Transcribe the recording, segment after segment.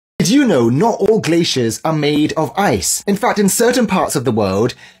Did you know not all glaciers are made of ice? In fact, in certain parts of the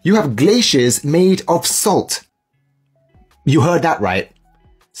world, you have glaciers made of salt. You heard that right.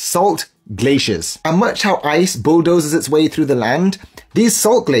 Salt glaciers. And much how ice bulldozes its way through the land, these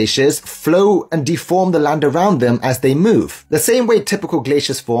salt glaciers flow and deform the land around them as they move. The same way typical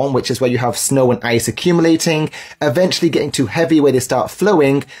glaciers form, which is where you have snow and ice accumulating, eventually getting too heavy where they start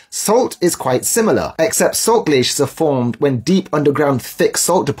flowing, salt is quite similar. Except salt glaciers are formed when deep underground thick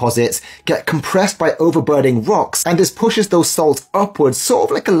salt deposits get compressed by overburdening rocks, and this pushes those salts upwards, sort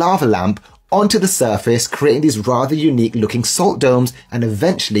of like a lava lamp, onto the surface, creating these rather unique looking salt domes and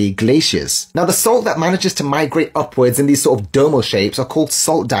eventually glaciers. Now the salt that manages to migrate upwards in these sort of domal shapes are called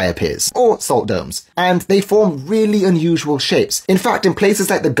salt diapirs, or salt domes, and they form really unusual shapes. In fact, in places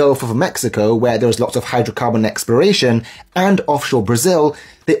like the Gulf of Mexico, where there's lots of hydrocarbon exploration, and offshore Brazil,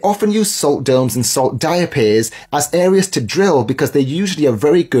 they often use salt domes and salt diapirs as areas to drill because they usually are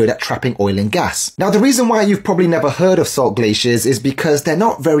very good at trapping oil and gas. Now the reason why you've probably never heard of salt glaciers is because they're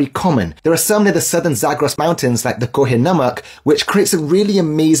not very common. There are some near the southern Zagros Mountains like the Kohe Namak, which creates some really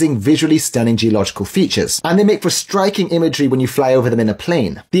amazing visually stunning geological features, and they make for striking imagery when you fly over them in a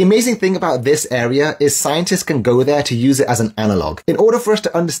plane. The amazing thing about this area is scientists can go there to use it as an analog. In order for us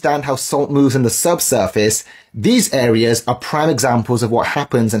to understand how salt moves in the subsurface, these areas are prime examples of what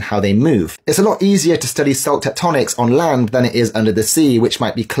happens and how they move. It's a lot easier to study salt tectonics on land than it is under the sea, which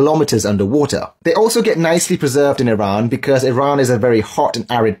might be kilometers underwater. They also get nicely preserved in Iran because Iran is a very hot and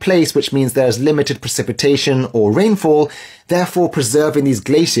arid place, which means there's limited precipitation or rainfall, therefore preserving these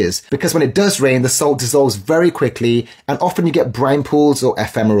glaciers, because when it does rain, the salt dissolves very quickly and often you get brine pools or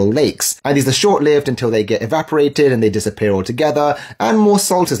ephemeral lakes. And these are short-lived until they get evaporated and they disappear altogether and more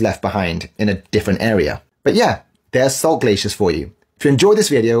salt is left behind in a different area. But yeah, there's salt glaciers for you. If you enjoyed this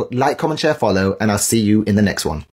video, like, comment, share, follow, and I'll see you in the next one.